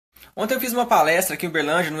Ontem eu fiz uma palestra aqui em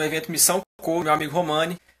Uberlândia, no evento Missão Com, meu amigo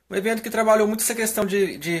Romani, um evento que trabalhou muito essa questão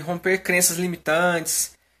de romper crenças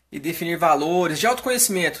limitantes e definir valores, de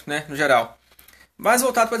autoconhecimento, né, no geral, mais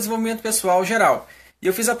voltado para desenvolvimento pessoal geral. E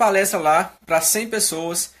eu fiz a palestra lá para 100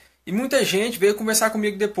 pessoas e muita gente veio conversar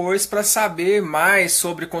comigo depois para saber mais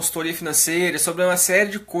sobre consultoria financeira, sobre uma série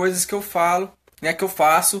de coisas que eu falo, né, que eu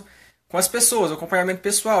faço com as pessoas, acompanhamento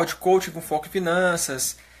pessoal, de coaching com foco em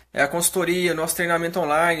finanças, a consultoria, nosso treinamento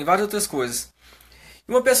online, várias outras coisas.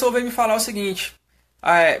 E uma pessoa veio me falar o seguinte,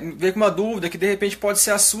 veio com uma dúvida que de repente pode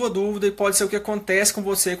ser a sua dúvida e pode ser o que acontece com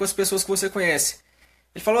você, com as pessoas que você conhece.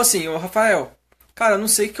 Ele falou assim: ô Rafael, cara, eu não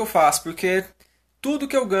sei o que eu faço, porque tudo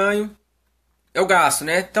que eu ganho eu gasto,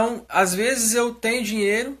 né? Então, às vezes eu tenho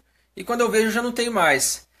dinheiro e quando eu vejo eu já não tenho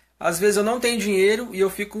mais. Às vezes eu não tenho dinheiro e eu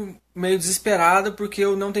fico meio desesperado porque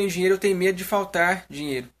eu não tenho dinheiro, eu tenho medo de faltar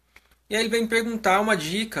dinheiro. E aí ele vem me perguntar uma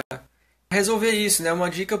dica para resolver isso, né? Uma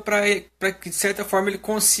dica para que de certa forma ele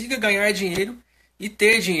consiga ganhar dinheiro e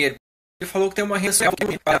ter dinheiro. Ele falou que tem uma renda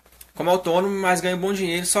como autônomo, mas ganha bom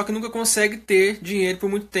dinheiro, só que nunca consegue ter dinheiro por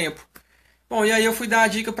muito tempo. Bom, e aí eu fui dar a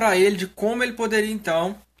dica para ele de como ele poderia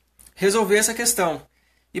então resolver essa questão.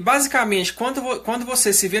 E basicamente, quando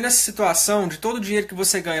você se vê nessa situação de todo o dinheiro que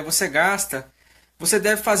você ganha, você gasta, você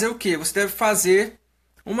deve fazer o quê? Você deve fazer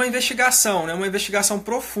uma investigação, né? Uma investigação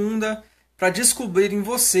profunda para descobrir em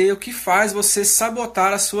você o que faz você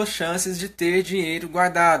sabotar as suas chances de ter dinheiro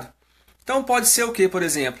guardado. Então pode ser o que, por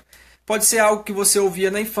exemplo? Pode ser algo que você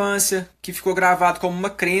ouvia na infância, que ficou gravado como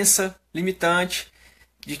uma crença limitante,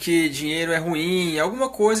 de que dinheiro é ruim, alguma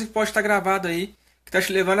coisa que pode estar gravado aí, que está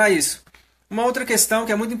te levando a isso. Uma outra questão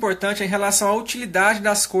que é muito importante é em relação à utilidade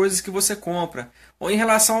das coisas que você compra, ou em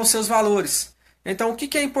relação aos seus valores. Então, o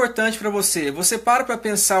que é importante para você? Você para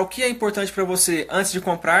pensar o que é importante para você antes de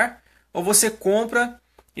comprar? Ou você compra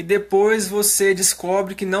e depois você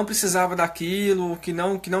descobre que não precisava daquilo, que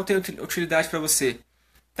não tem utilidade para você?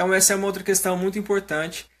 Então, essa é uma outra questão muito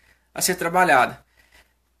importante a ser trabalhada.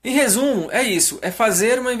 Em resumo, é isso. É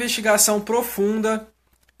fazer uma investigação profunda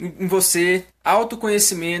em você,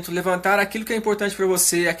 autoconhecimento, levantar aquilo que é importante para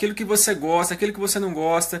você, aquilo que você gosta, aquilo que você não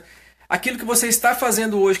gosta, aquilo que você está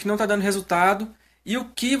fazendo hoje que não está dando resultado e o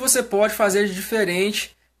que você pode fazer de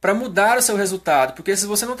diferente para mudar o seu resultado. Porque se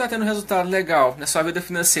você não está tendo um resultado legal na sua vida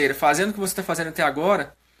financeira, fazendo o que você está fazendo até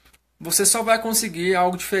agora, você só vai conseguir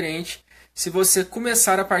algo diferente se você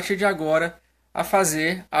começar a partir de agora a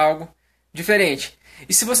fazer algo diferente.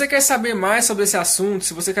 E se você quer saber mais sobre esse assunto,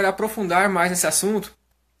 se você quer aprofundar mais nesse assunto,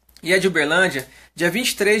 e é de Uberlândia, dia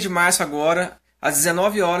 23 de março agora, às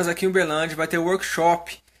 19 horas aqui em Uberlândia, vai ter o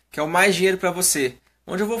workshop, que é o Mais Dinheiro para Você,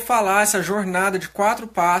 onde eu vou falar essa jornada de 4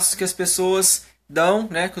 passos que as pessoas dão,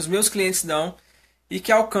 né, que os meus clientes dão, e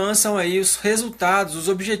que alcançam aí os resultados, os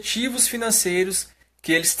objetivos financeiros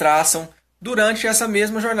que eles traçam durante essa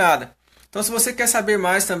mesma jornada. Então, se você quer saber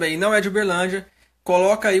mais também e não é de Uberlândia,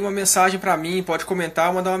 coloca aí uma mensagem para mim, pode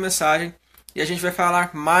comentar, mandar uma mensagem, e a gente vai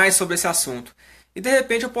falar mais sobre esse assunto. E de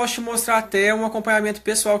repente eu posso te mostrar até um acompanhamento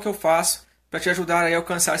pessoal que eu faço para te ajudar a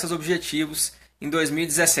alcançar esses objetivos em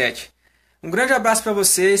 2017. Um grande abraço para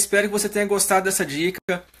você, espero que você tenha gostado dessa dica.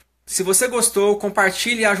 Se você gostou,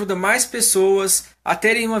 compartilhe e ajuda mais pessoas a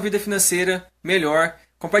terem uma vida financeira melhor,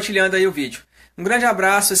 compartilhando aí o vídeo. Um grande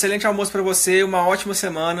abraço, excelente almoço para você, uma ótima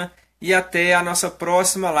semana e até a nossa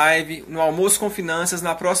próxima live no Almoço com Finanças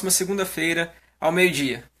na próxima segunda-feira ao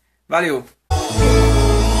meio-dia. Valeu!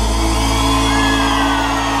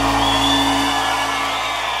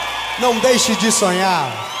 Não deixe de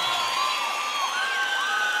sonhar.